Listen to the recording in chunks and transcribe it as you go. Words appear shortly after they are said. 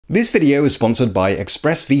This video is sponsored by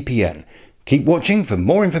ExpressVPN. Keep watching for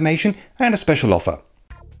more information and a special offer.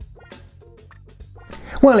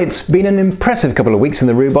 Well, it's been an impressive couple of weeks in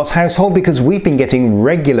the Rewboss household because we've been getting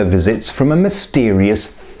regular visits from a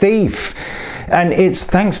mysterious thief. And it's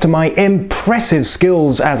thanks to my impressive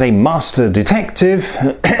skills as a master detective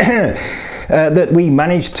that we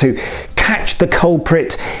managed to catch the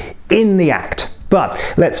culprit in the act.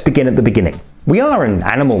 But let's begin at the beginning. We are an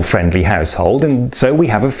animal-friendly household, and so we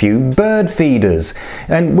have a few bird feeders.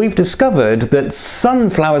 And we've discovered that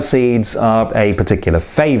sunflower seeds are a particular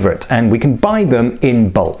favourite, and we can buy them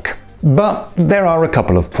in bulk. But there are a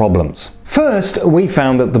couple of problems. First, we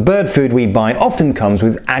found that the bird food we buy often comes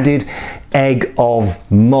with added egg of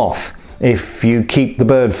moth. If you keep the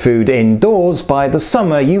bird food indoors by the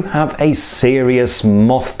summer, you have a serious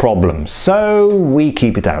moth problem, so we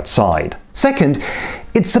keep it outside. Second,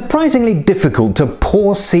 it's surprisingly difficult to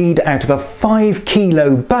pour seed out of a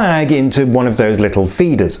 5-kilo bag into one of those little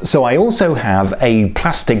feeders, so I also have a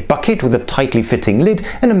plastic bucket with a tightly fitting lid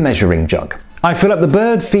and a measuring jug. I fill up the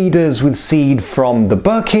bird feeders with seed from the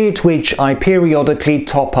bucket, which I periodically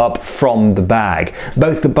top up from the bag.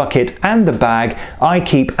 Both the bucket and the bag I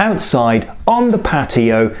keep outside on the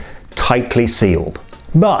patio, tightly sealed.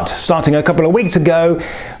 But starting a couple of weeks ago,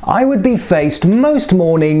 I would be faced most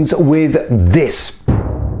mornings with this.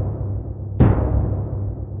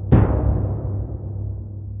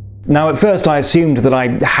 Now, at first I assumed that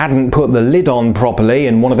I hadn't put the lid on properly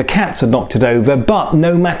and one of the cats had knocked it over, but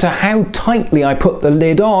no matter how tightly I put the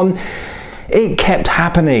lid on, it kept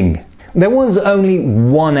happening. There was only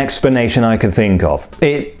one explanation I could think of.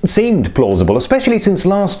 It seemed plausible, especially since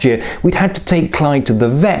last year we'd had to take Clyde to the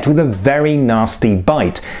vet with a very nasty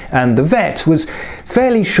bite, and the vet was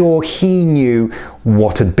fairly sure he knew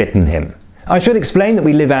what had bitten him. I should explain that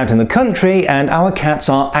we live out in the country and our cats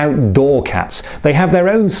are outdoor cats. They have their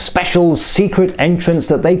own special secret entrance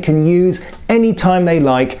that they can use anytime they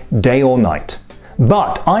like, day or night.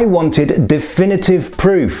 But I wanted definitive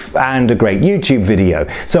proof and a great YouTube video,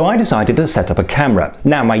 so I decided to set up a camera.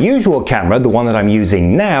 Now, my usual camera, the one that I'm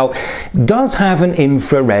using now, does have an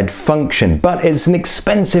infrared function, but it's an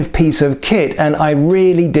expensive piece of kit and I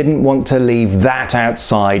really didn't want to leave that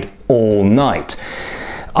outside all night.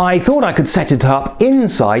 I thought I could set it up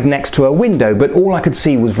inside next to a window, but all I could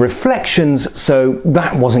see was reflections, so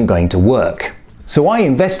that wasn't going to work. So I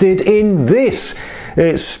invested in this.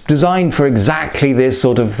 It's designed for exactly this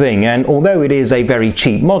sort of thing, and although it is a very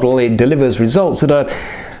cheap model, it delivers results that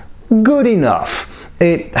are good enough.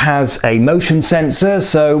 It has a motion sensor,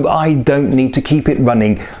 so I don't need to keep it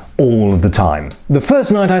running all of the time. The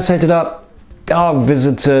first night I set it up, our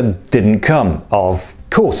visitor didn't come. Of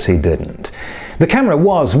course he didn't. The camera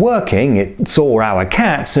was working, it saw our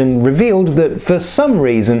cats and revealed that for some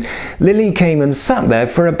reason Lily came and sat there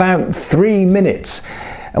for about 3 minutes,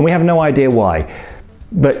 and we have no idea why.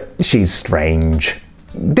 But she's strange.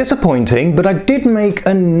 Disappointing, but I did make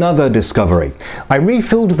another discovery. I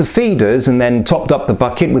refilled the feeders and then topped up the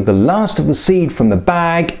bucket with the last of the seed from the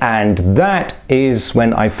bag, and that is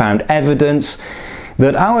when I found evidence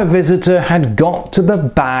that our visitor had got to the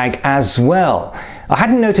bag as well. I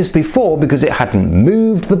hadn't noticed before because it hadn't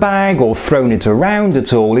moved the bag or thrown it around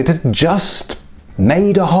at all, it had just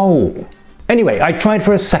made a hole. Anyway, I tried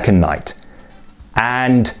for a second night,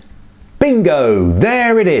 and bingo,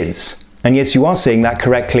 there it is. And yes, you are seeing that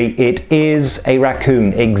correctly, it is a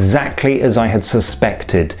raccoon, exactly as I had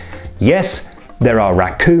suspected. Yes, there are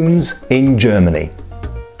raccoons in Germany.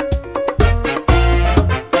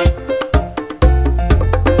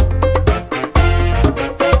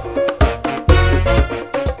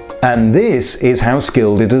 And this is how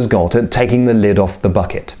skilled it has got at taking the lid off the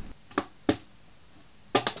bucket.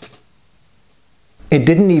 It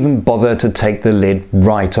didn't even bother to take the lid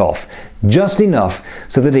right off, just enough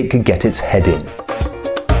so that it could get its head in.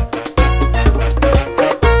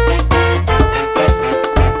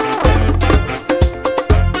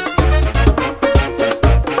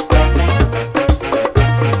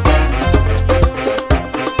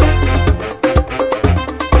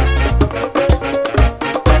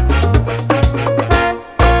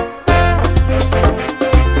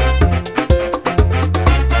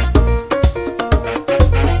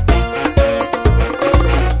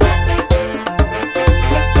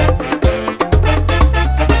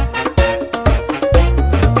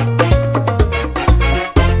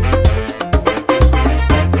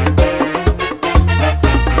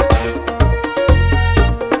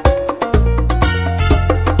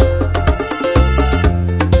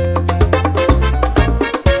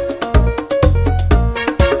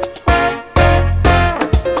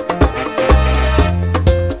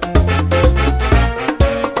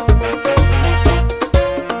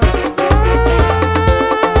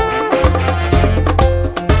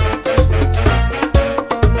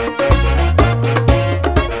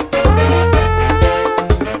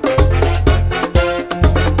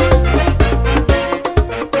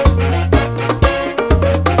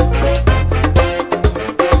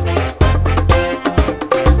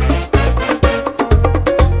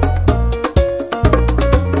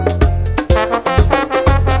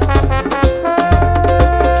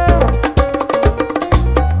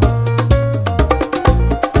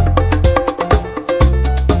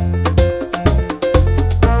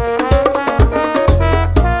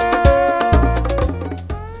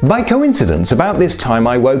 By coincidence, about this time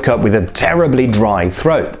I woke up with a terribly dry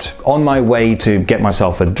throat. On my way to get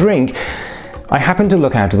myself a drink, I happened to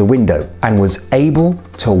look out of the window and was able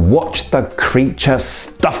to watch the creature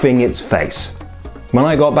stuffing its face. When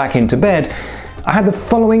I got back into bed, I had the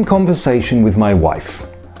following conversation with my wife.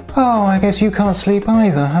 "Oh, I guess you can't sleep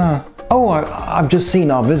either, huh? Oh, I've just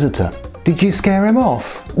seen our visitor. Did you scare him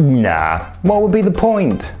off?" "Nah, what would be the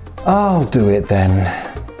point?" "I'll do it then."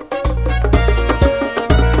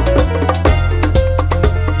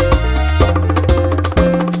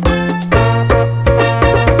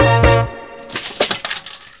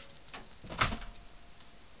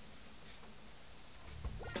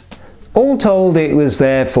 All told, it was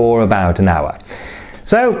there for about an hour.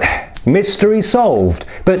 So, mystery solved.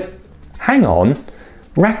 But hang on,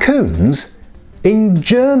 raccoons? In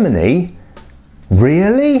Germany?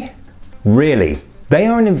 Really? Really. They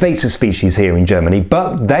are an invasive species here in Germany,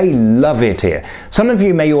 but they love it here. Some of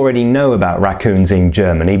you may already know about raccoons in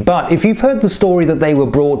Germany, but if you've heard the story that they were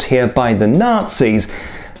brought here by the Nazis,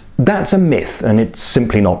 that's a myth and it's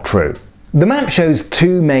simply not true. The map shows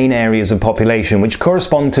two main areas of population which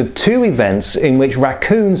correspond to two events in which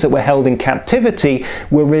raccoons that were held in captivity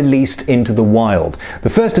were released into the wild. The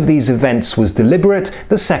first of these events was deliberate,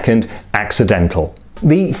 the second accidental.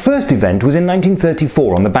 The first event was in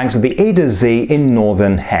 1934 on the banks of the Eder See in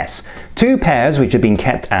northern Hesse. Two pairs which had been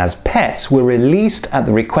kept as pets were released at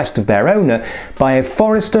the request of their owner by a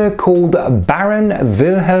forester called Baron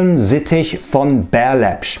Wilhelm Sittich von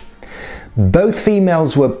Berlepsch. Both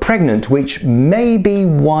females were pregnant, which may be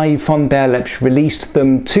why von Berlepsch released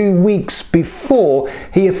them 2 weeks before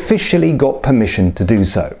he officially got permission to do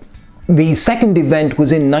so. The second event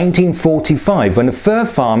was in 1945 when a fur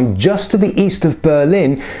farm just to the east of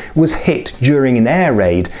Berlin was hit during an air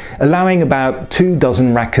raid, allowing about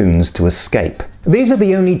 24 raccoons to escape. These are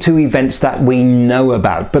the only two events that we know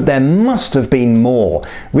about, but there must have been more.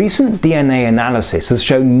 Recent DNA analysis has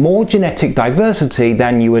shown more genetic diversity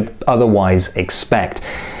than you would otherwise expect.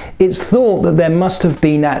 It's thought that there must have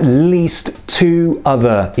been at least 2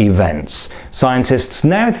 other events. Scientists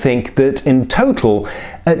now think that in total,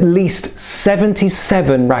 at least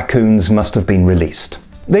 77 raccoons must have been released.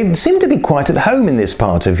 They seem to be quite at home in this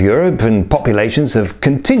part of Europe, and populations have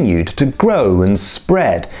continued to grow and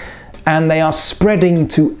spread. And they are spreading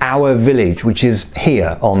to our village, which is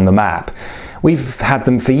here on the map. We've had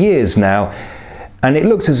them for years now, and it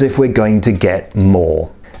looks as if we're going to get more.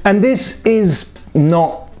 And this is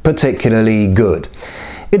not particularly good.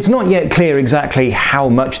 It's not yet clear exactly how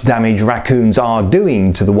much damage raccoons are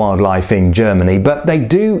doing to the wildlife in Germany, but they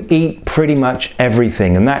do eat pretty much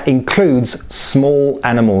everything, and that includes small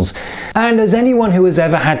animals. And as anyone who has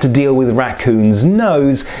ever had to deal with raccoons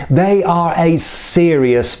knows, they are a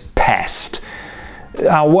serious pest.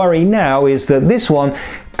 Our worry now is that this one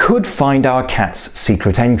could find our cat's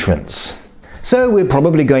secret entrance. So we're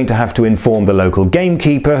probably going to have to inform the local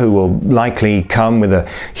gamekeeper, who will likely come with a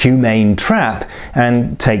humane trap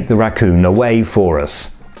and take the raccoon away for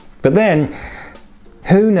us. But then,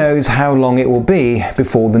 who knows how long it will be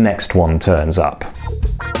before the next one turns up.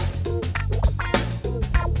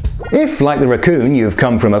 If, like the raccoon, you've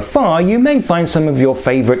come from afar, you may find some of your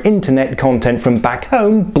favourite internet content from back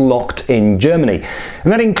home blocked in Germany.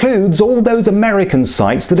 And that includes all those American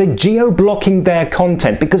sites that are geo-blocking their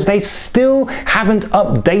content because they still haven't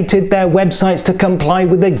updated their websites to comply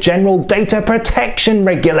with the General Data Protection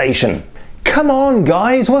Regulation. Come on,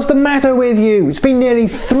 guys, what's the matter with you? It's been nearly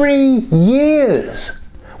 3 years.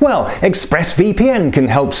 Well, ExpressVPN can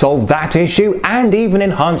help solve that issue and even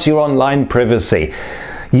enhance your online privacy.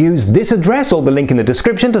 Use this address or the link in the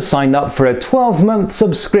description to sign up for a 12-month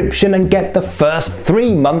subscription and get the first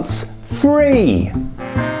 3 months free.